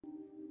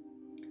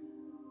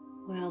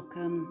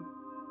Welcome.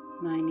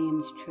 My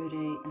name's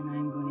Trudy, and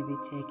I'm going to be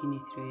taking you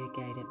through a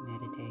guided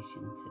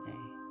meditation today.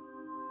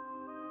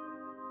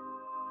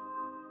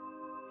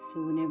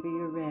 So whenever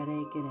you're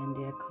ready, get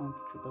into a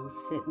comfortable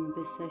sitting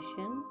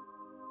position.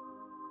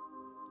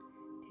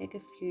 Take a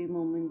few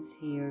moments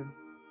here.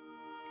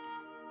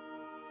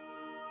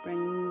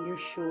 Bring your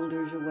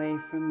shoulders away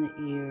from the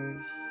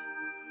ears.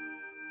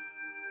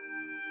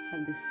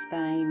 Have the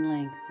spine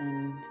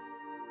lengthened.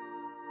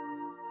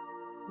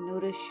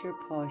 Notice your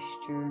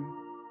posture.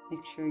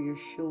 Make sure your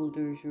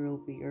shoulders are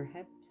over your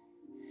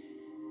hips.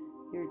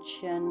 Your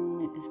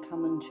chin is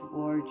coming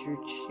towards your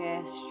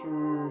chest.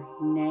 Your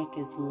neck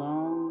is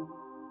long.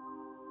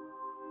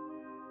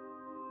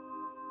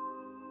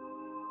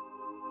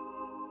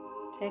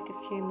 Take a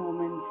few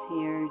moments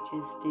here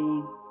just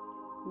to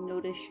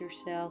notice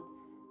yourself.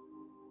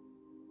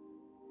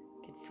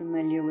 Get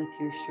familiar with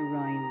your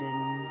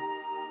surroundings.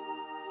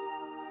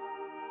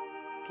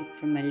 Get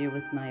familiar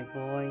with my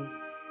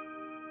voice,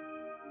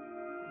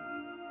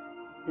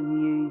 the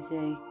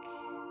music.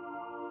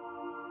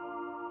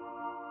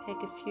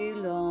 Take a few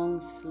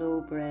long, slow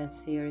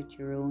breaths here at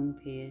your own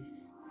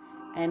pace.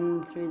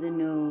 In through the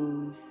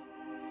nose.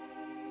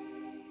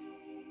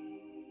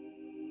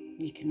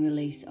 You can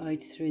release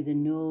out through the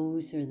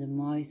nose or the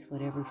mouth,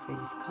 whatever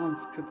feels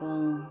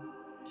comfortable.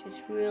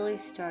 Just really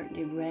starting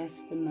to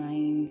rest the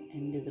mind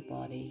into the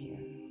body here.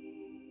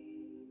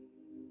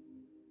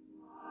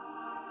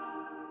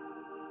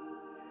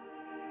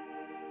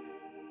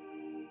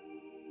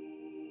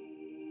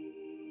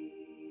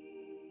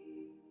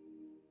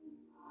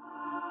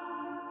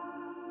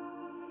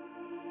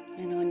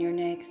 And on your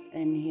next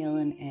inhale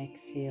and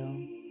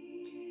exhale,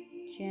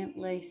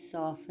 gently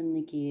soften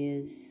the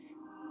gaze.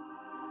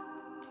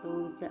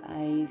 Close the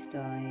eyes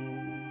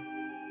down.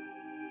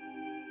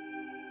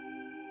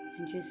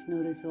 And just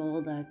notice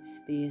all that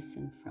space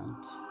in front.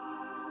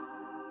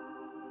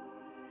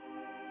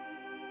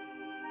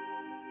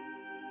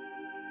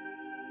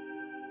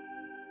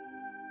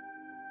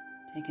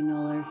 Take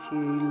another few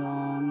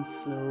long,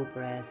 slow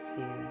breaths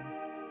here.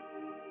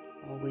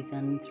 Always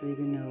in through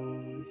the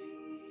nose.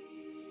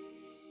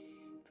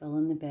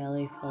 Filling the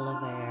belly full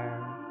of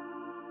air.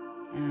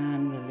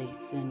 And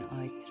releasing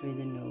out through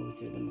the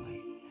nose or the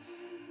mouth.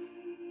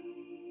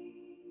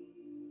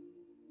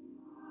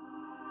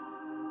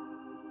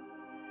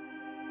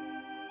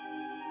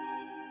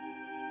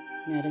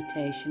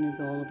 Meditation is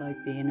all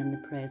about being in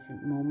the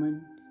present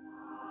moment.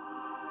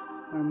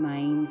 Our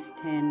minds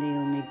tend to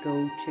only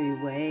go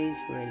two ways.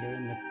 We're either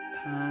in the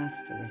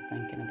past or we're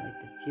thinking about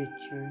the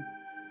future.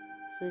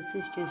 So this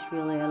is just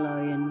really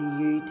allowing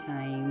you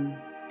time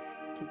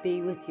to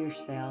be with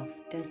yourself,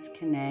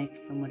 disconnect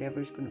from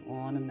whatever's going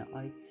on in the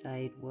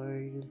outside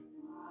world.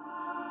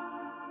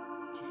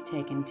 Just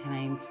taking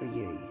time for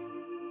you.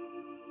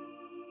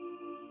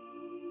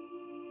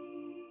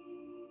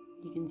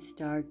 You can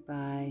start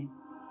by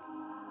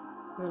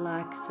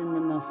relaxing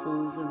the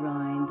muscles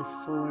around the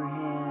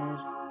forehead.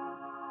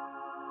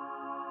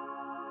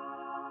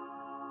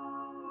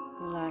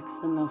 Relax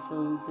the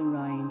muscles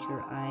around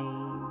your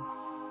eyes,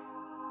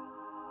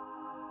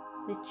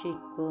 the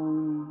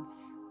cheekbones.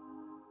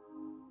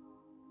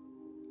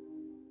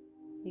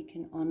 You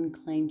can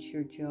unclench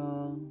your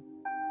jaw.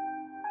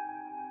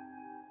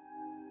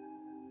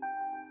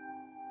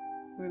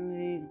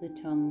 Remove the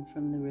tongue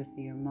from the roof of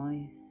your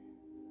mouth.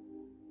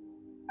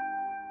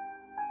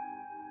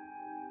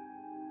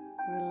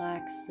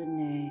 Relax the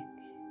neck,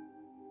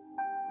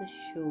 the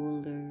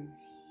shoulders.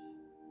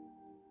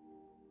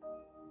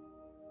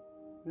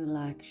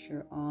 Relax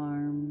your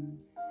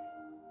arms,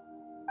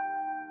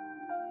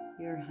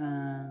 your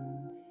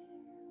hands.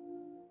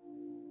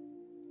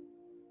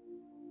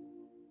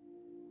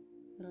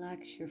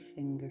 Relax your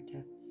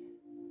fingertips.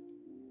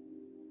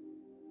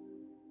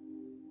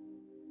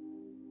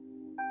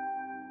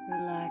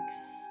 Relax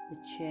the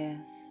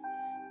chest.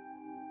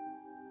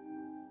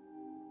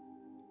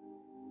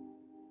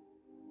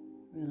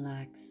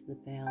 Relax the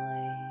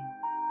belly.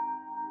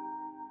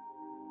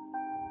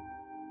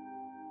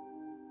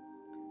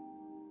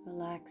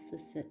 Relax the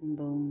sitting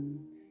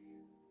bones.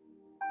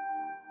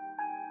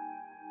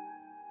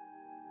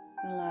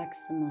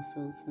 Relax the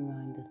muscles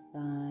around the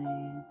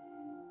thighs.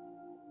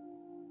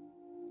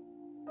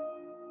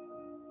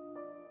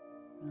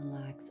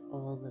 Relax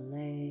all the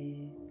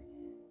legs.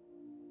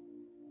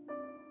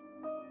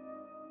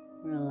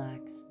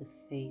 Relax the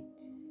feet,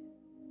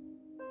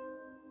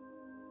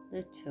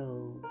 the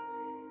toes.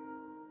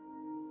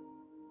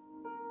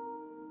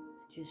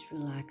 Just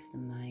relax the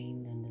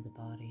mind into the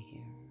body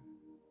here.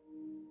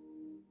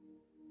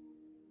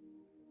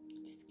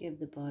 Just give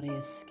the body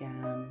a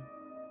scan.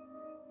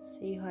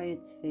 See how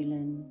it's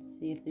feeling.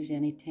 See if there's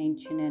any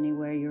tension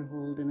anywhere you're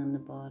holding in the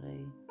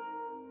body.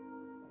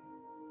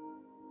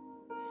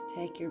 Just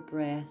take your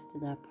breath to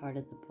that part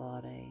of the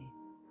body.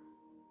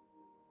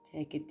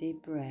 Take a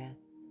deep breath.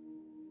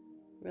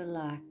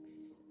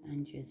 Relax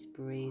and just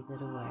breathe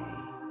it away.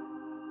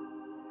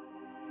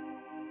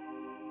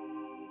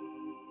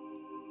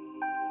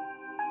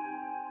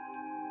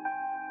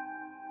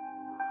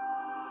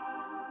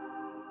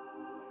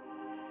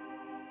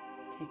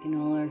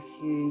 Taking all our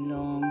few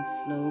long,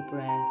 slow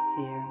breaths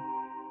here.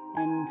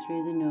 In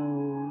through the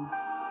nose.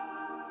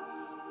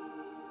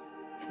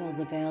 Fill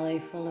the belly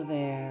full of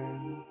air.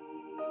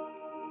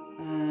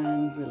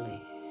 And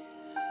release.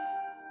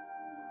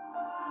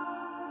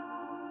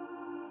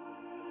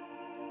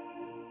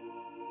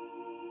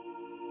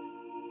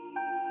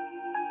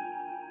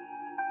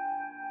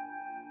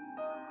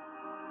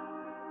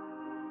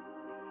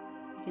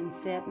 You can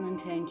set an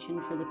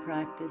intention for the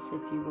practice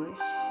if you wish.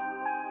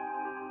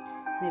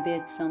 Maybe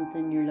it's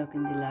something you're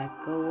looking to let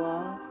go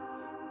of.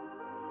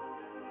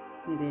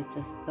 Maybe it's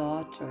a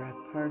thought or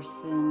a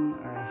person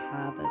or a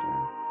habit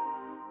or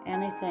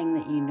anything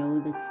that you know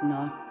that's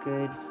not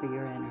good for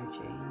your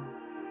energy.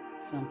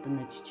 Something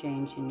that's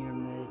changing your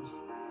mood.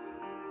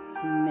 It's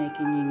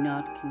making you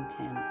not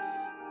content.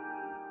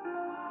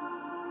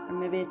 Or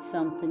maybe it's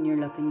something you're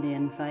looking to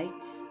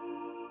invite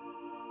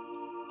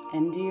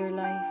into your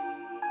life.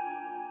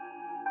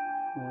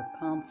 More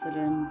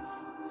confidence,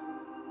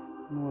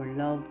 more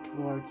love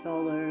towards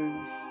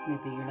others.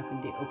 Maybe you're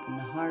looking to open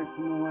the heart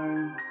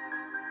more.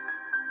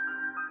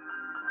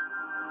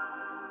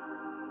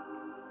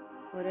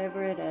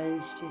 Whatever it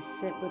is, just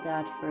sit with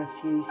that for a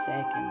few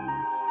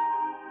seconds.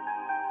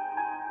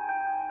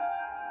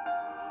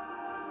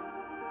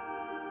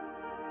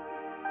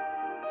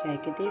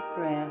 Take a deep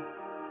breath.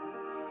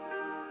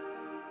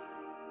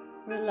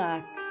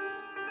 Relax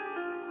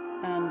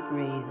and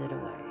breathe it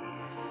away.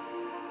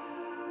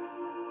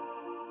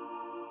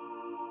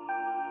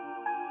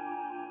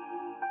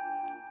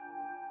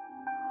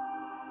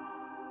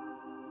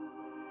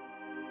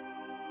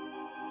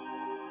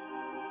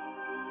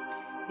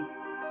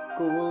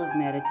 The goal of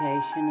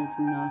meditation is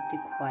not to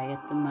quiet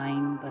the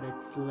mind, but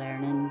it's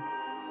learning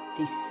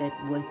to sit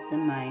with the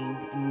mind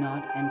and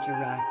not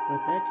interact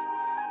with it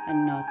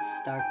and not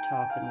start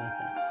talking with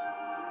it.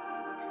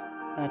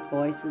 That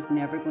voice is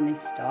never going to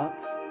stop.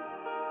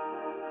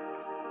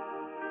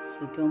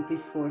 So don't be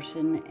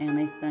forcing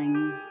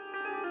anything.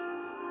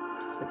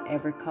 Just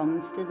whatever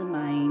comes to the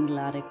mind,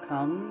 let it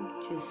come.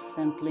 Just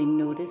simply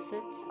notice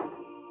it.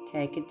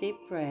 Take a deep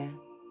breath.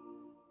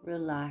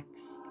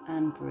 Relax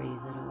and breathe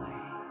it away.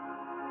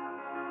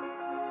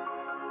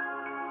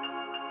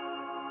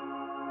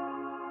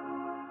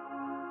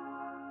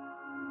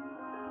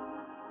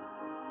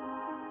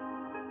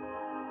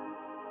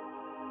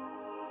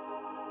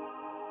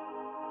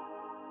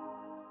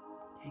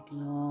 Take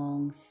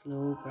long,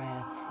 slow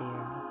breaths here.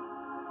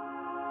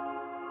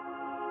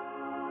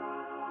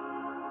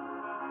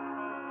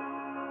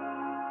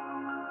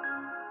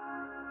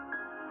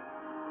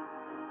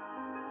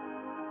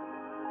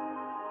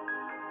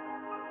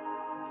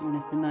 And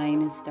if the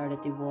mind has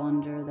started to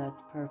wander,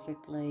 that's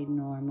perfectly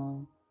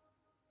normal.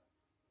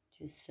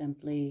 Just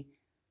simply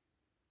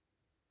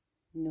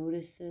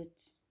notice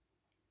it.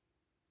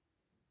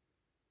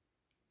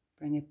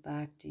 Bring it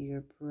back to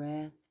your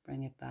breath.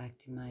 Bring it back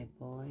to my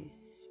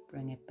voice.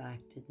 Bring it back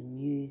to the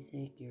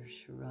music, your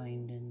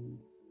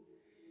surroundings.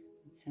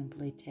 And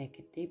simply take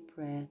a deep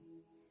breath,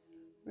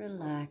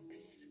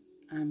 relax,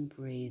 and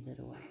breathe it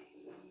away.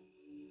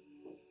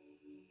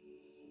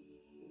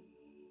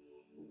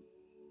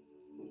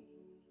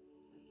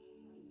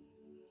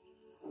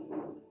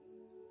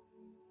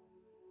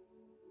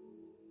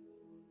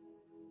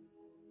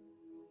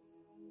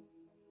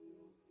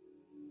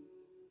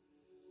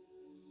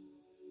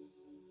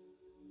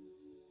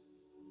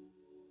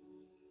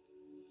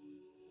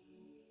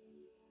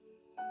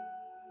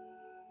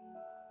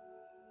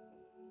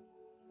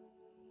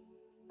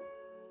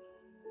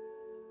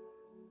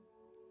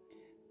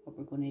 What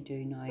we're going to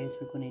do now is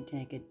we're going to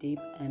take a deep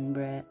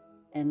in-breath,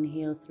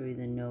 inhale through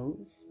the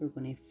nose. We're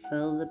going to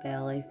fill the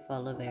belly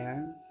full of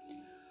air.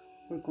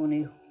 We're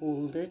going to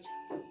hold it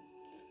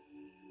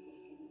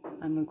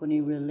and we're going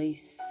to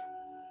release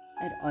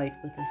it out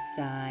with a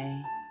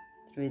sigh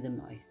through the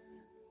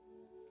mouth.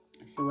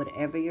 So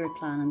whatever you're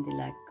planning to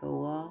let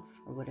go of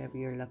or whatever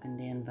you're looking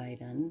to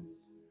invite in,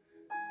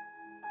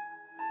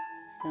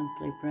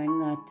 simply bring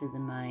that to the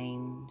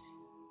mind.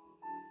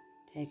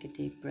 Take a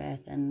deep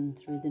breath in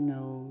through the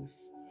nose.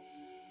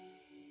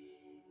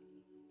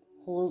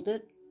 Hold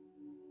it.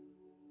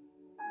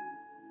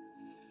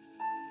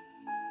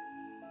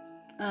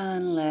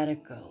 And let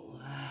it go.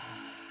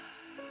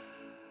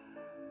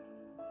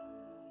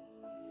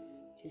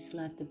 Just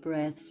let the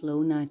breath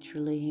flow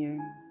naturally here.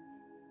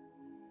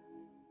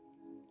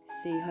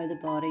 See how the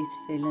body's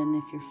feeling,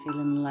 if you're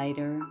feeling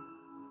lighter,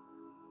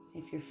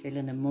 if you're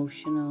feeling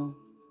emotional,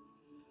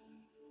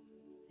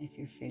 if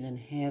you're feeling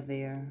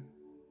heavier.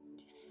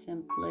 Just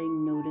simply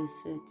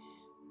notice it,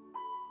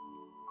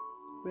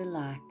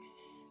 relax,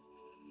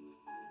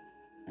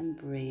 and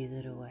breathe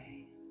it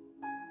away.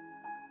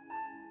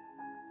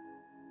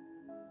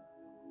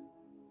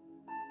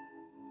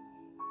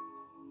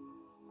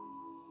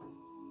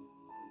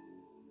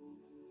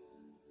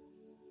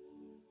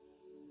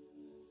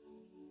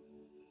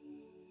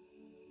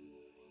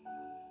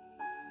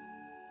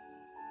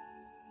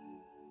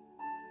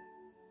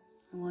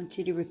 I want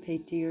you to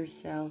repeat to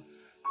yourself,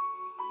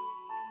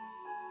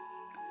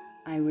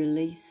 I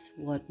release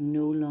what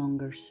no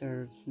longer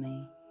serves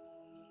me.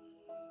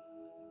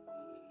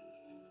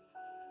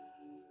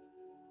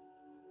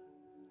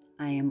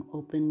 I am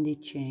open to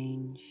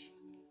change.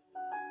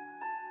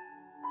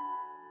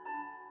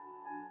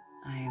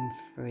 I am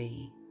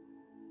free.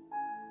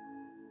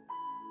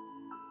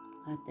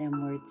 Let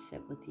them words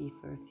sit with you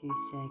for a few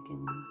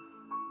seconds.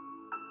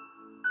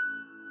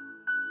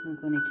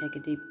 We're going to take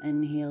a deep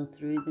inhale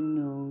through the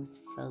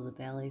nose, fill the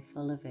belly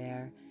full of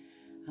air,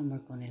 and we're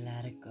going to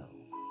let it go.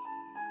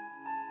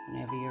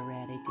 Whenever you're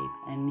ready, deep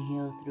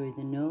inhale through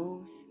the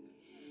nose.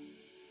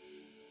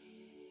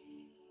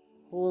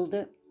 Hold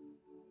it.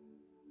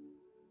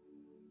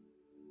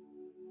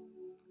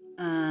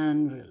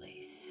 And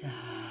release.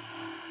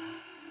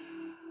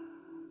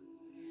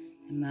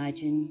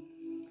 Imagine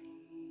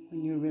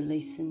when you're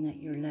releasing that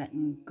you're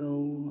letting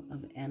go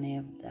of any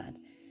of that.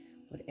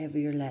 Whatever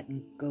you're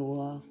letting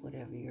go of,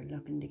 whatever you're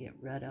looking to get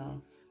rid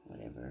of,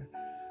 whatever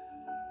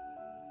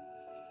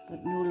what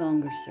no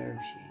longer serves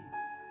you.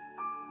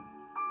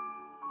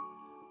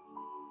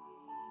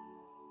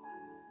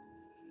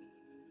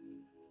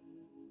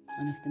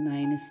 And if the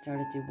mind has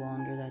started to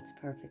wander, that's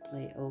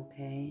perfectly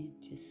okay.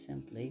 Just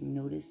simply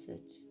notice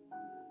it,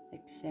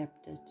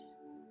 accept it.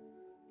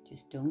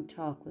 Just don't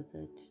talk with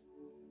it.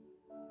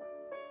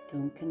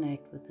 Don't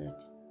connect with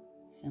it.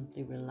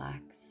 Simply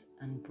relax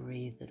and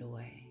breathe it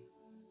away.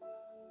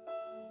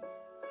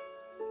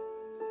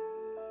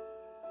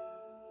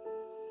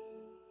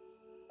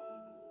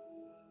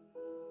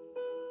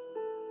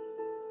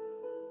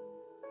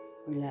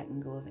 We're letting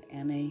go of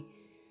any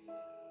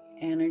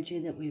energy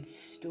that we've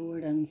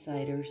stored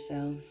inside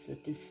ourselves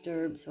that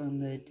disturbs our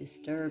mood,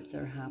 disturbs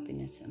our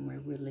happiness, and we're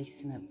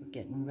releasing it. We're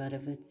getting rid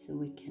of it so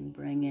we can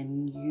bring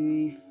in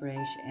new,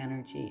 fresh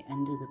energy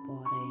into the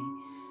body,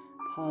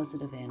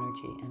 positive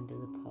energy into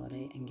the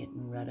body, and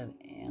getting rid of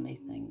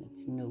anything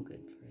that's no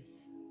good for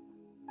us.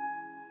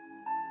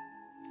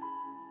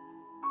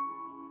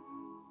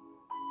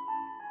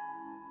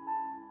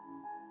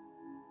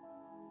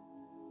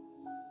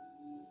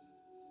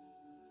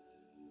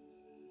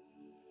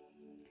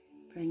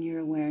 Bring your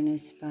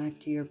awareness back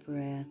to your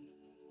breath,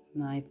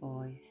 my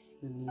voice,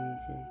 the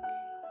music.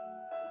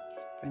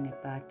 Just bring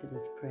it back to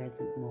this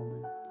present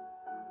moment.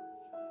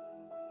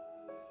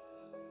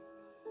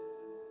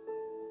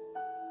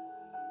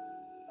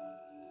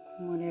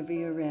 And whenever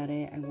you're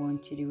ready, I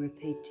want you to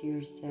repeat to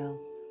yourself,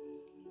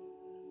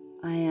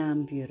 I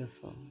am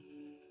beautiful.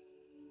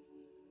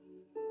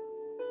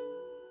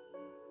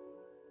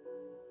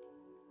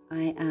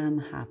 I am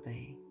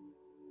happy.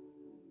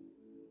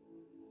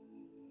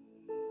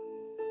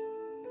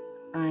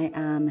 I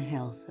am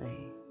healthy.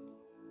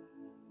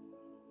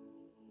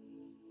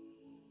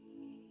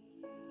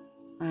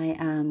 I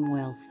am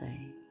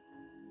wealthy.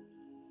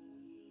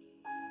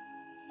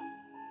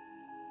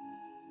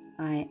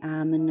 I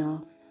am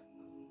enough.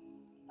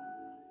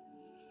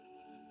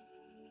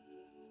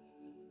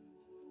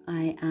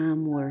 I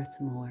am worth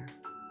more.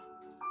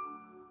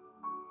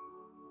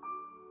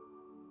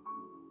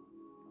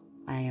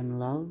 I am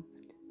loved.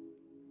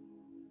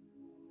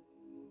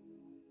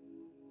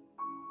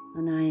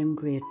 And I am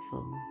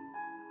grateful.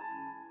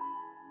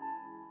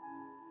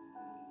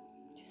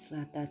 Just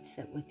let that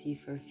sit with you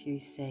for a few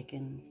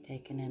seconds,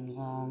 taking in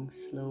long,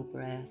 slow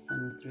breaths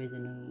in through the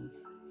nose.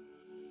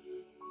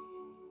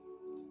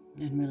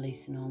 And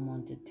releasing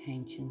unwanted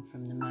tension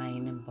from the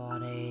mind and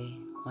body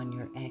on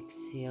your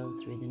exhale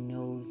through the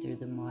nose or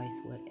the mouth,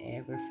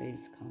 whatever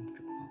feels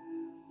comfortable.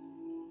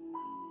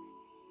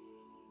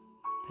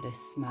 Put a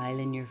smile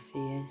in your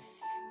face.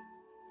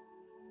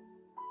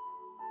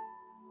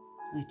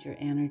 Let your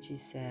energy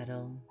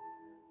settle.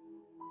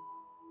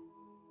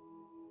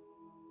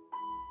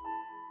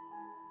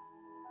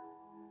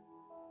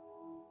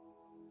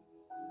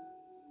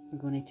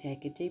 We're going to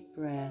take a deep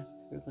breath.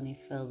 We're going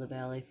to fill the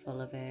belly full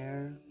of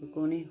air. We're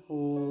going to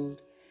hold,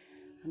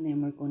 and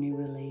then we're going to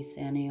release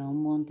any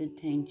unwanted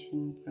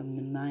tension from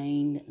the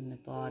mind and the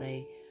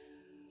body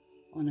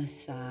on a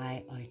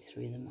sigh out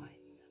through the mouth.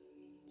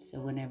 So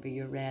whenever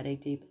you're ready,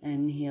 deep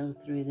inhale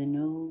through the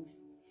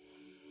nose.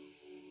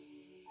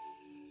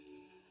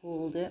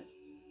 Hold it.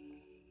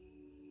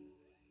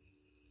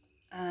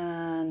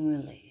 And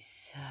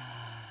release.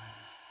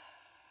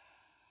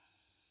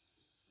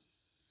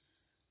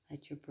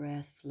 Let your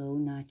breath flow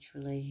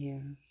naturally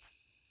here.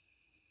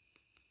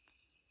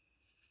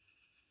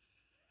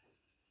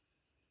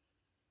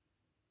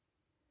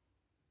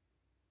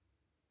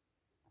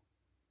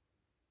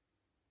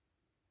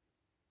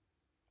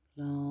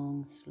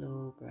 Long,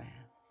 slow breaths.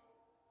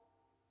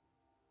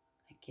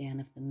 Again,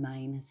 if the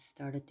mind has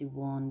started to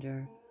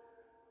wander,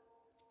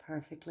 it's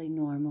perfectly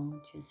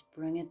normal. Just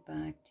bring it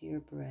back to your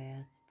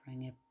breath.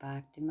 Bring it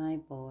back to my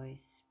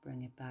voice.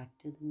 Bring it back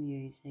to the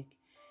music.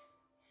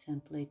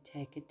 Simply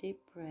take a deep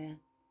breath,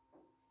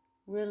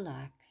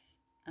 relax,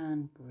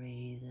 and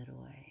breathe it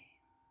away.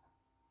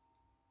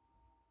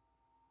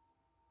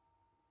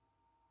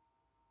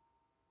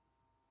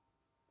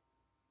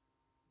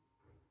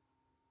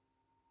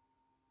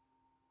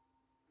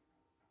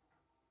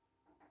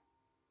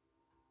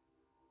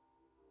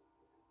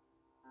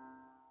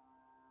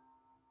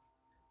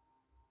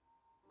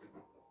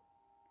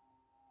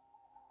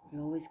 We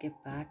always get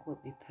back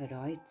what we put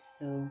out,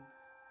 so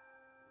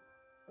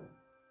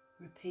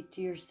repeat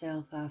to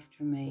yourself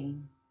after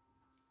me.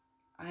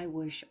 I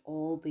wish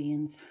all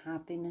beings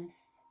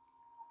happiness.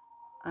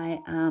 I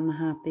am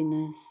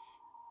happiness,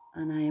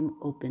 and I am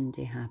open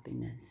to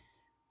happiness.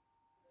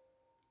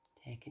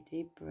 Take a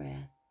deep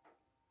breath,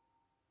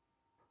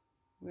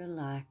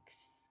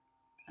 relax,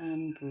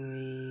 and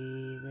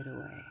breathe it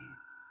away.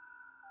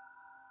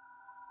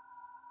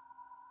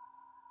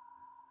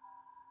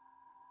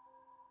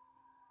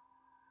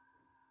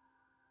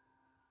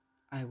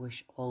 I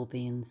wish all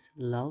beings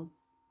love.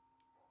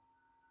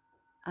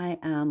 I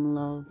am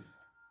love,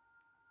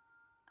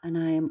 and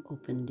I am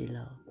open to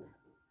love.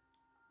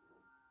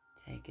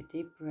 Take a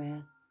deep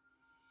breath,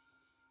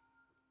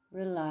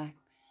 relax,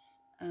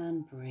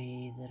 and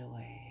breathe it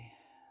away.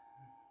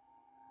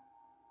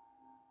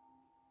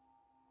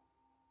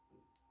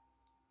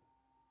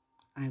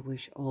 I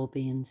wish all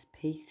beings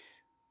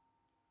peace.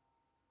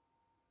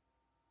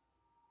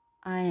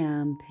 I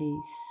am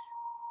peace,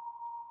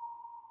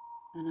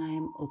 and I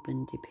am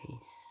open to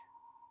peace.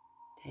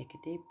 Take a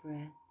deep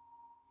breath,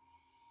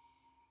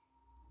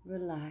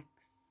 relax,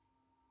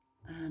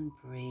 and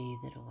breathe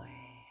it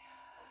away.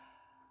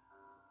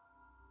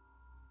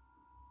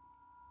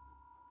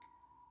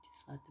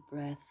 Just let the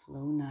breath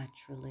flow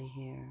naturally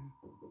here.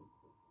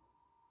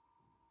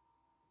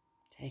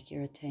 Take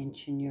your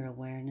attention, your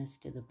awareness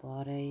to the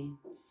body.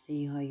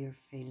 See how you're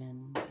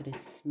feeling. Put a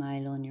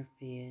smile on your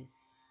face.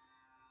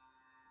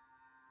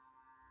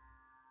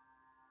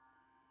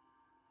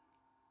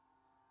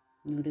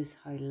 Notice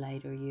how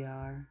lighter you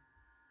are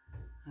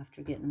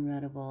after getting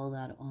rid of all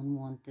that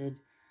unwanted,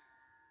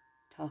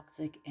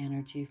 toxic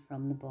energy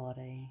from the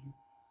body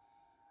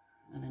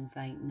and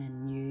inviting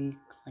in new,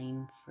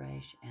 clean,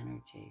 fresh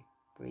energy.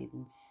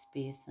 Breathing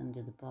space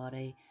into the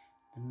body,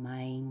 the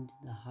mind,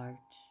 the heart.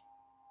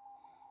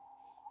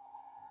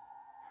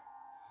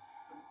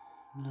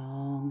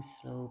 Long,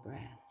 slow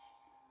breaths.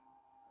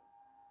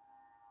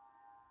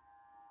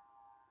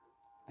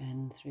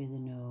 In through the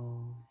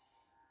nose,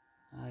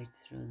 out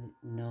through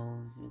the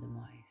nose or the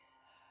mouth.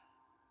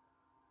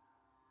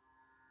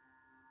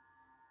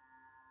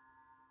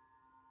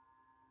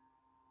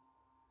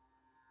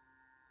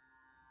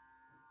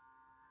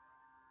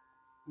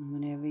 And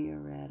whenever you're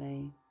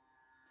ready,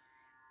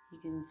 you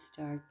can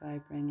start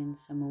by bringing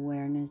some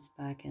awareness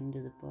back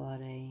into the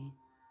body,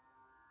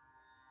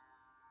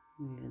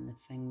 moving the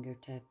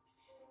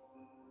fingertips,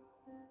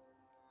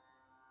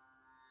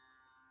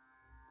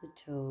 the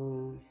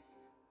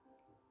toes,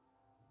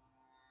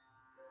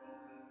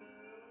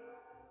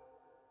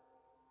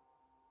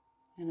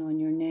 and on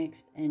your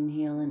next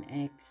inhale and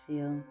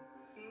exhale,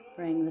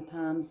 bring the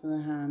palms of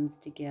the hands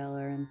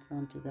together in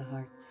front of the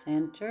heart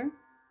center.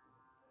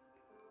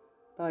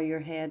 Bow your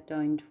head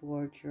down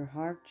towards your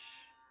heart.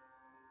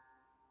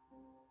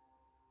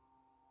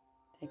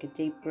 Take a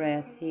deep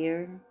breath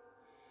here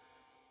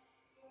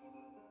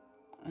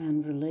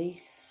and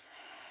release.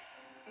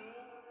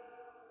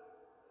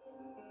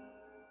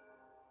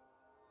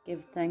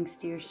 Give thanks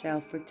to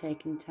yourself for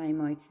taking time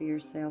out for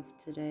yourself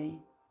today.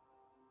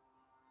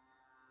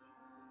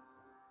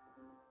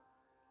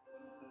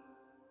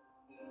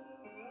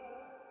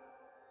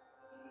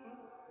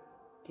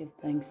 Give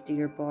thanks to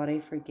your body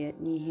for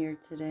getting you here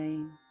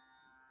today.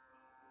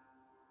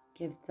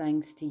 Give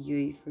thanks to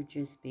you for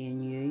just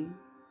being you.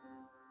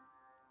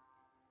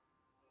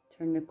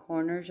 Turn the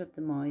corners of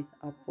the mouth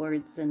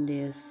upwards into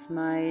a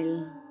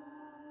smile.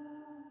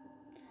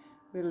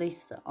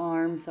 Release the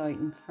arms out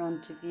in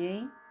front of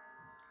you.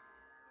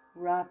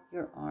 Wrap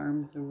your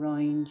arms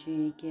around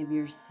you. Give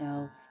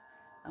yourself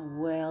a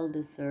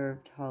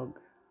well-deserved hug.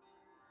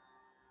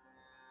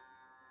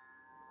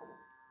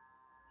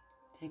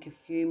 Take a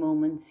few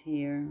moments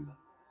here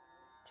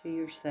to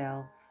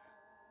yourself.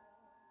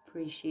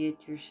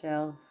 Appreciate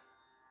yourself.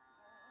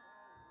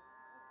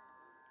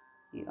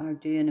 You are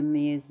doing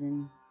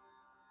amazing.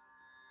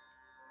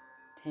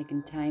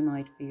 Taking time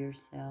out for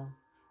yourself.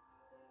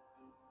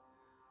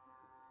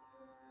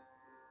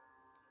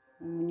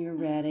 And when you're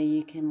ready,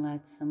 you can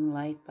let some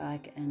light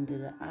back into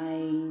the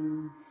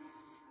eyes.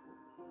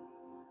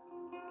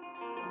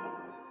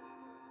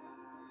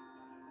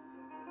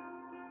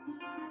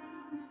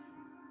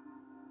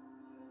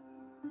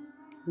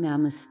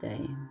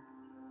 Namaste.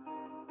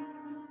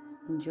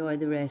 Enjoy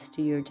the rest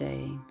of your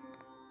day.